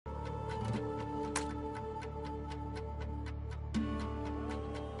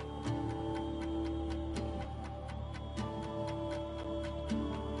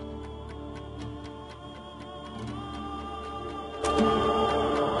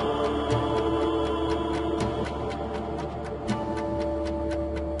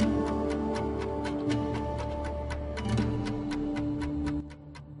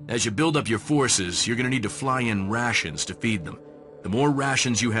As you build up your forces, you're gonna need to fly in rations to feed them. The more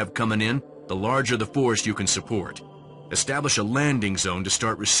rations you have coming in, the larger the force you can support. Establish a landing zone to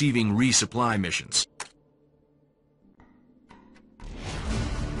start receiving resupply missions.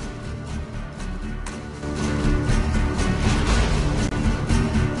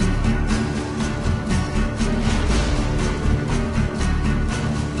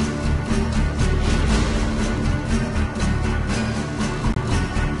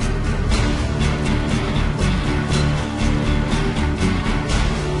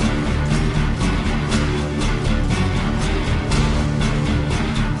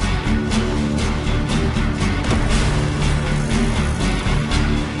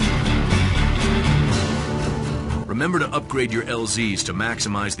 Remember to upgrade your LZs to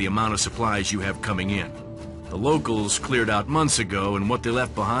maximize the amount of supplies you have coming in. The locals cleared out months ago, and what they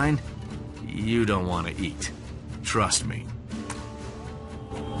left behind, you don't want to eat. Trust me.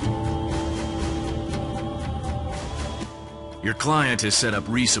 Your client has set up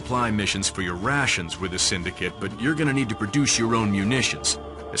resupply missions for your rations with the Syndicate, but you're gonna need to produce your own munitions,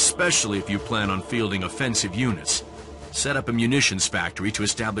 especially if you plan on fielding offensive units. Set up a munitions factory to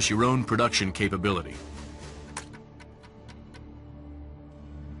establish your own production capability.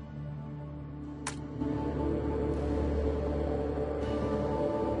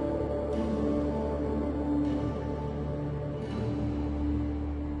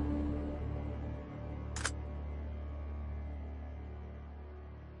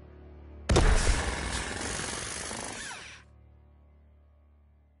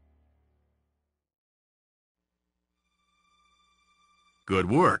 Good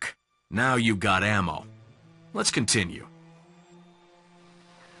work. Now you've got ammo. Let's continue.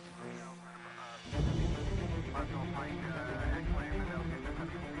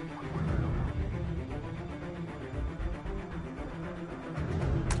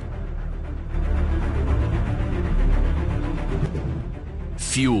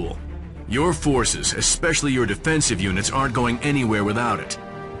 Fuel. Your forces, especially your defensive units, aren't going anywhere without it.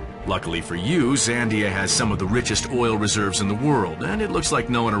 Luckily for you, Zandia has some of the richest oil reserves in the world, and it looks like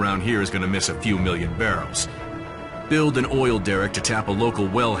no one around here is going to miss a few million barrels. Build an oil derrick to tap a local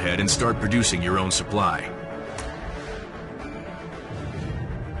wellhead and start producing your own supply.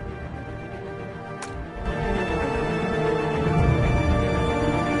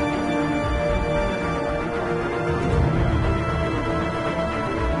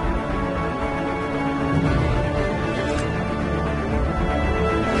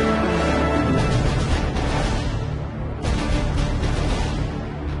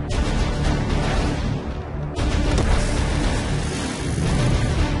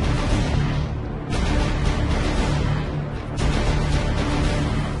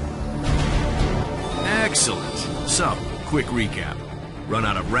 Excellent. So, quick recap. Run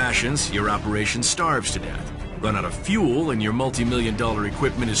out of rations, your operation starves to death. Run out of fuel, and your multi-million-dollar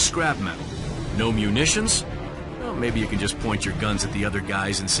equipment is scrap metal. No munitions? Well, maybe you can just point your guns at the other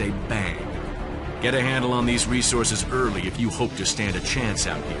guys and say bang. Get a handle on these resources early if you hope to stand a chance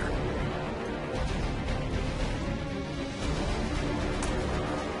out here.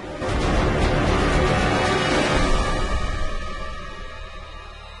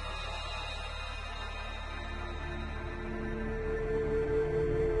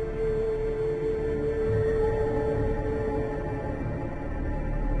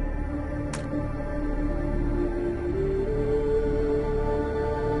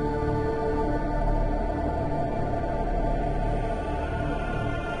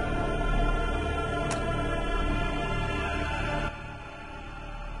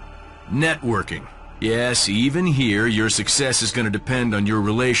 Networking. Yes, even here, your success is going to depend on your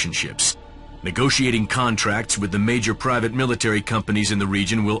relationships. Negotiating contracts with the major private military companies in the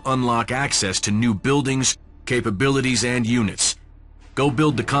region will unlock access to new buildings, capabilities, and units. Go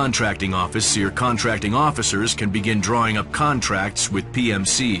build the contracting office so your contracting officers can begin drawing up contracts with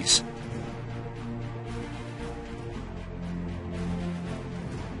PMCs.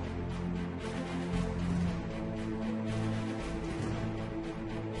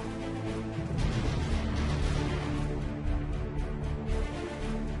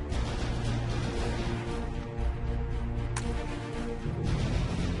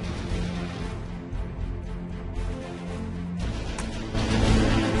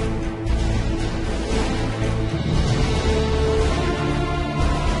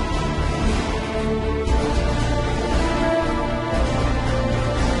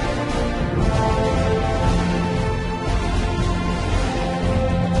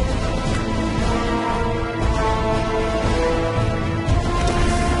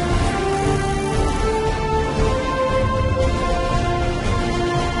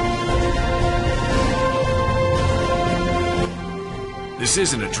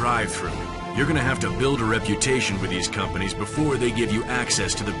 This isn't a drive-through. You're gonna have to build a reputation with these companies before they give you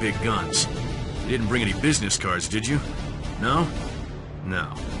access to the big guns. You didn't bring any business cards, did you? No?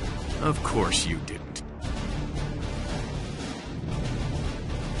 No. Of course you didn't.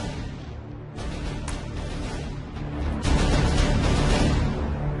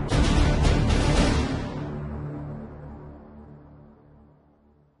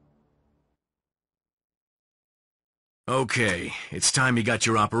 Okay, it's time you got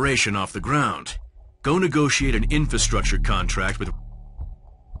your operation off the ground. Go negotiate an infrastructure contract with...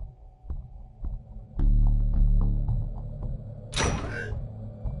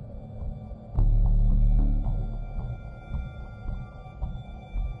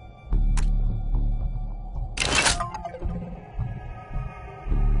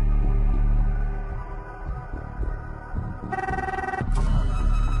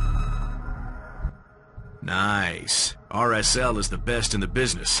 Nice. RSL is the best in the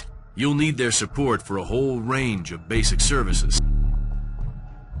business. You'll need their support for a whole range of basic services.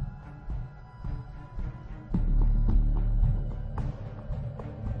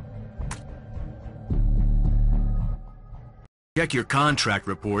 Check your contract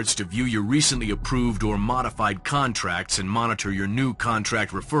reports to view your recently approved or modified contracts and monitor your new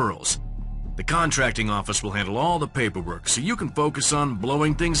contract referrals. The contracting office will handle all the paperwork, so you can focus on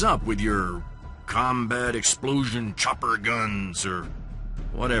blowing things up with your combat explosion chopper guns, or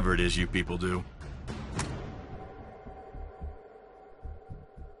whatever it is you people do.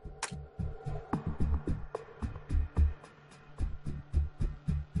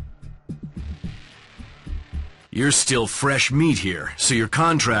 You're still fresh meat here, so your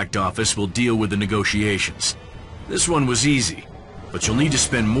contract office will deal with the negotiations. This one was easy, but you'll need to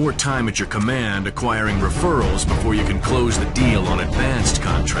spend more time at your command acquiring referrals before you can close the deal on advanced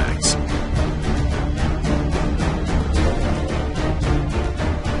contracts.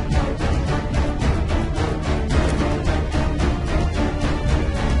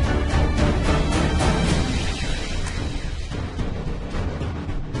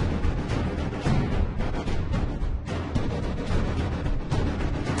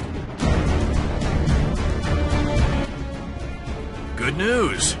 Good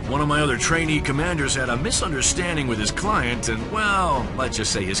news! One of my other trainee commanders had a misunderstanding with his client and, well, let's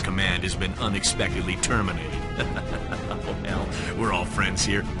just say his command has been unexpectedly terminated. Oh, hell, we're all friends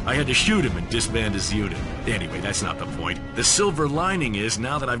here. I had to shoot him and disband his unit. Anyway, that's not the point. The silver lining is,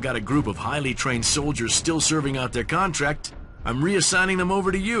 now that I've got a group of highly trained soldiers still serving out their contract, I'm reassigning them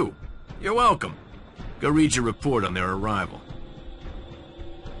over to you. You're welcome. Go read your report on their arrival.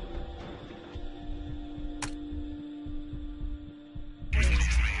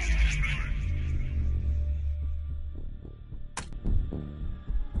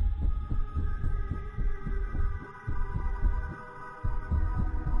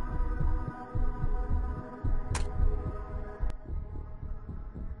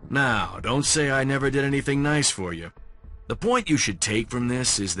 Now, don't say I never did anything nice for you. The point you should take from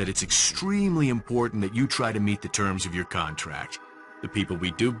this is that it's extremely important that you try to meet the terms of your contract. The people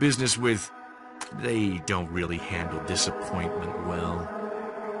we do business with, they don't really handle disappointment well.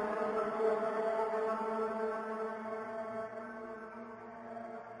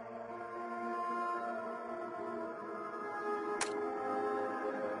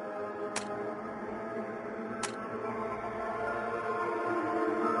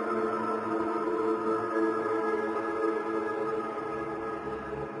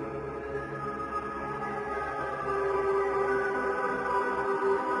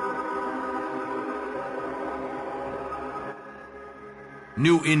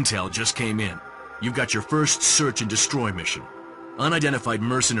 New intel just came in. You've got your first search and destroy mission. Unidentified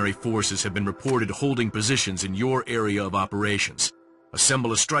mercenary forces have been reported holding positions in your area of operations.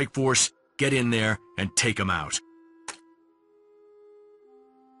 Assemble a strike force, get in there, and take them out.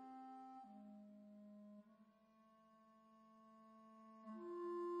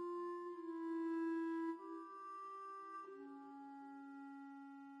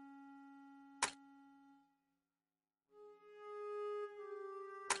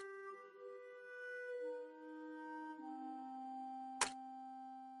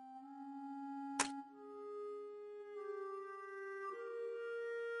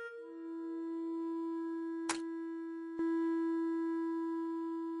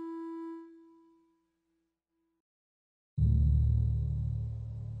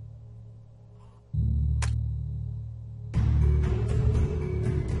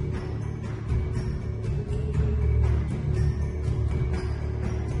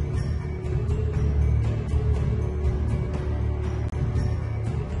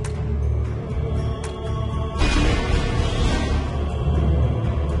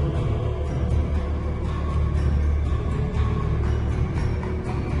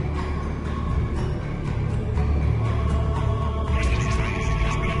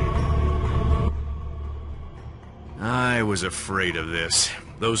 was afraid of this.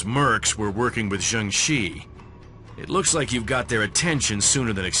 Those mercs were working with Zheng Shi. It looks like you've got their attention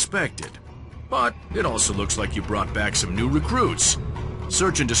sooner than expected. But it also looks like you brought back some new recruits.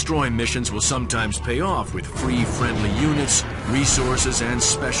 Search and destroy missions will sometimes pay off with free friendly units, resources, and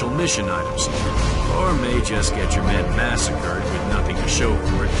special mission items. Or may just get your men massacred with nothing to show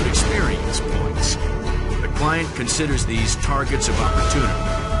for it but experience points. The client considers these targets of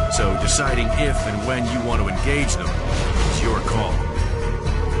opportunity, so deciding if and when you want to engage them